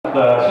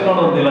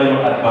sinunod nila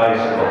yung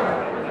advice ko.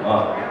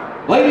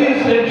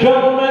 Ladies and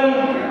gentlemen,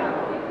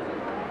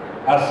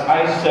 as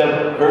I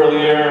said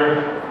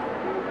earlier,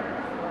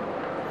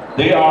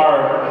 they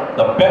are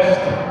the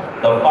best,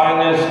 the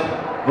finest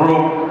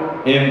group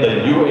in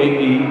the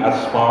UAE as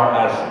far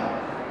as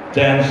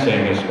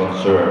dancing is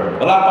concerned.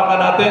 Palakpakan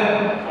natin,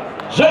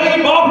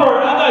 J.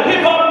 Bopper and the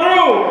Hip Hop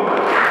Group!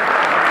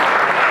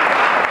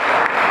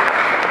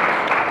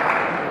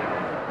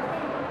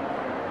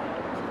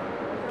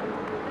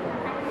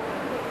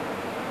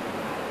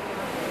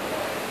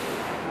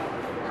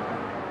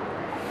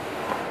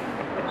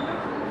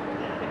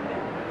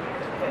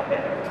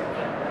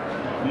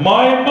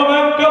 May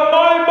mga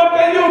kamay ba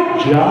kayo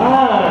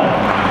dyan?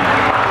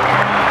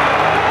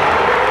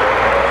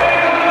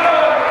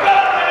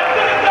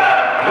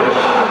 This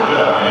is the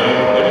journey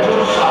into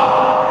the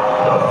summer.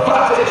 The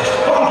fattest,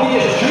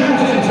 funkiest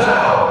tunes in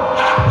town.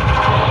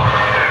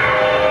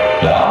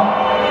 Now,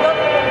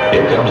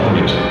 here comes the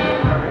music.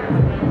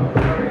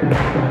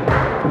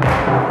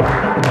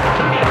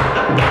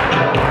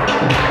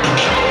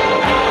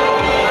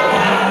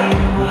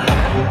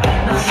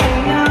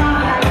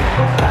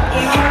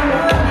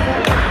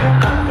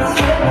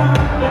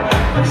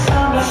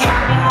 So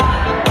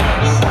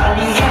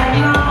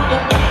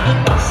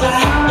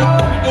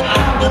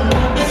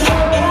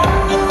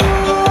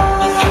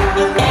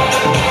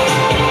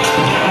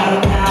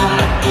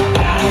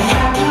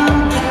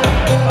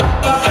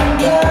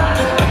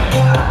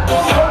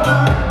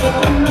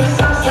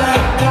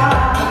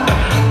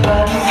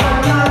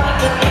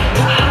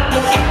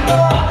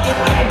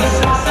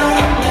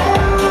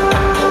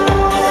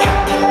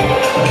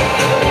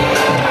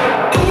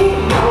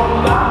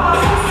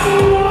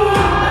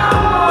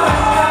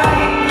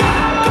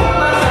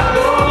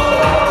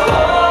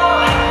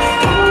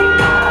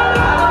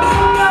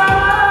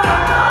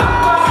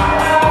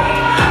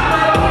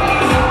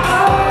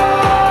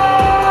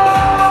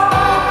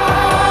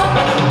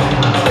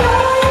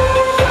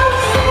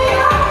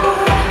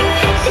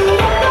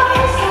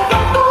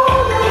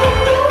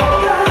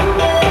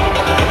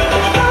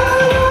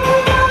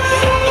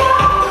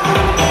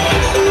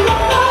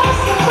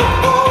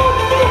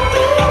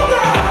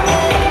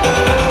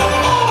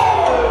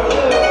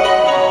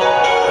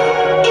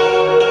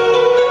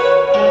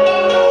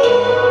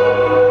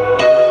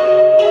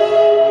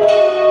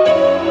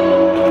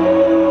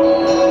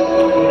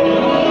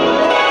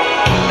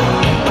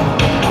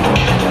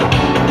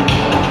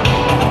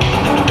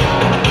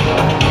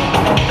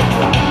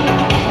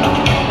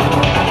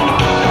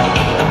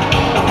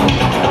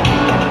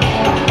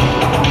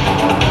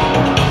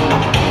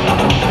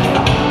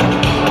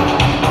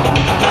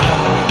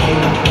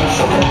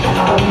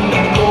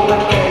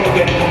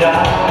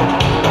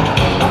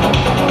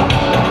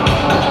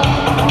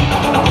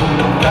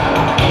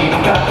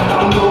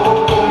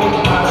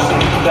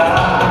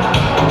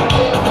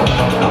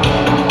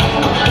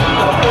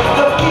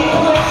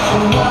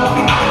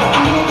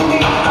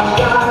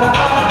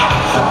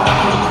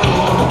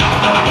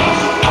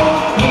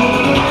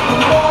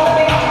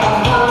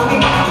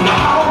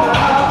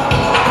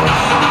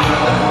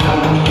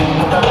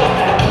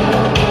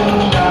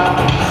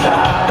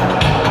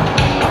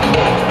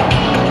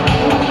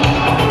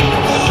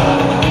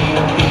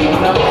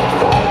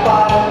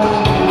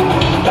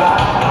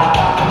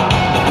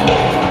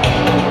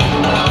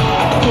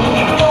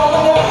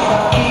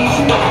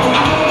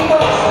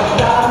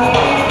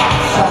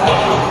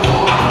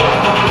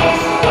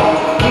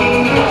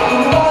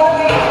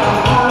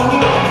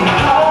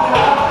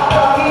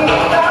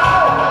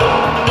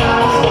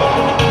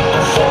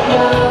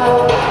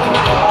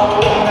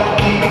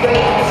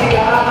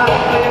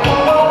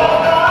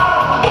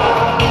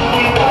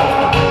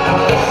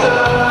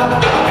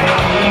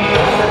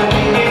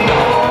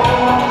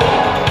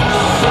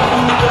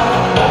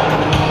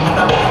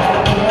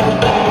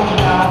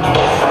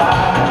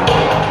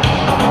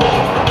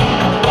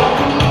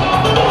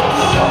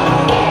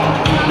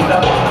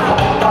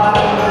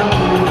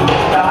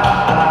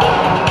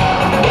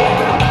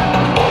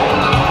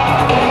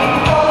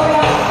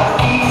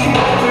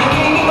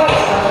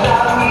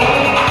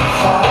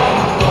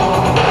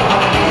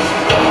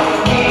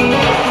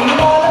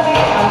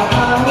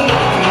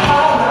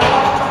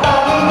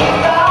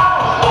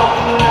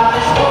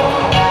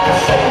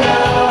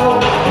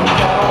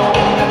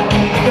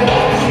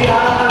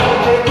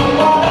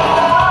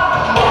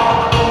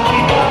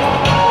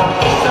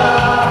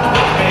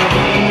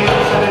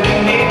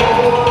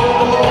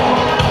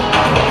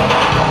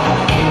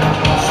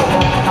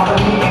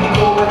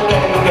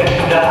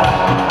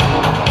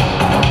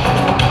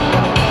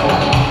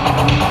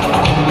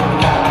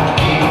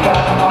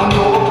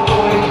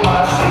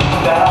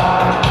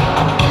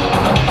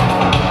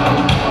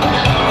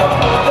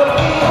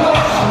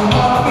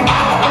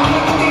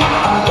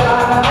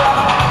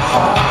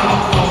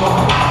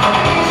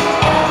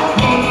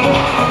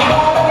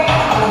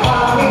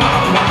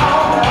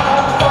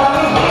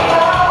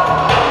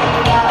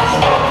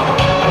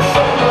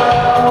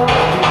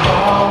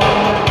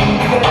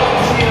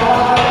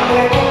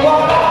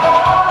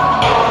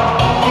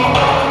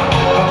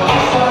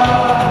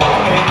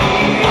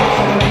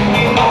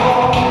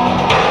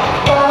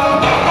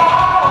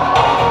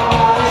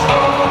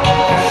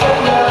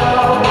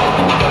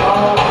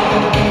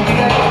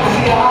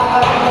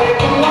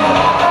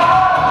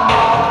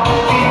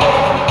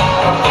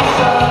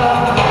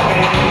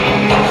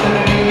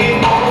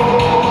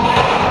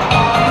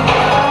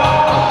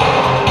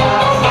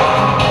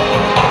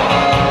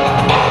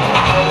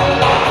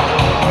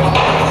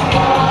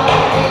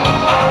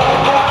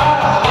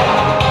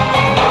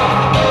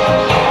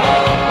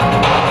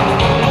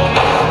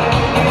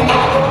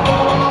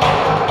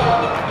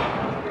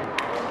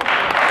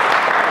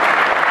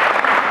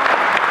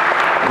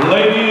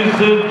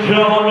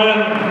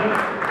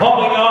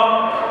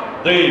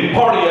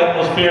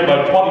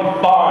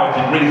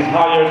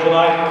here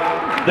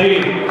tonight, the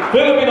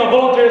Filipino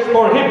Volunteers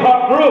for Hip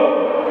Hop Group.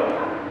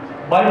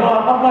 May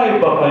mga kamay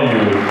ba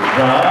kayo?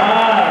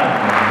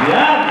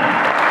 Yan!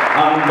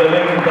 Ang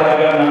galing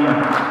talaga ng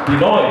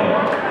Pinoy.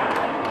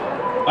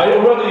 I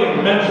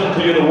already mentioned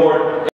to you the word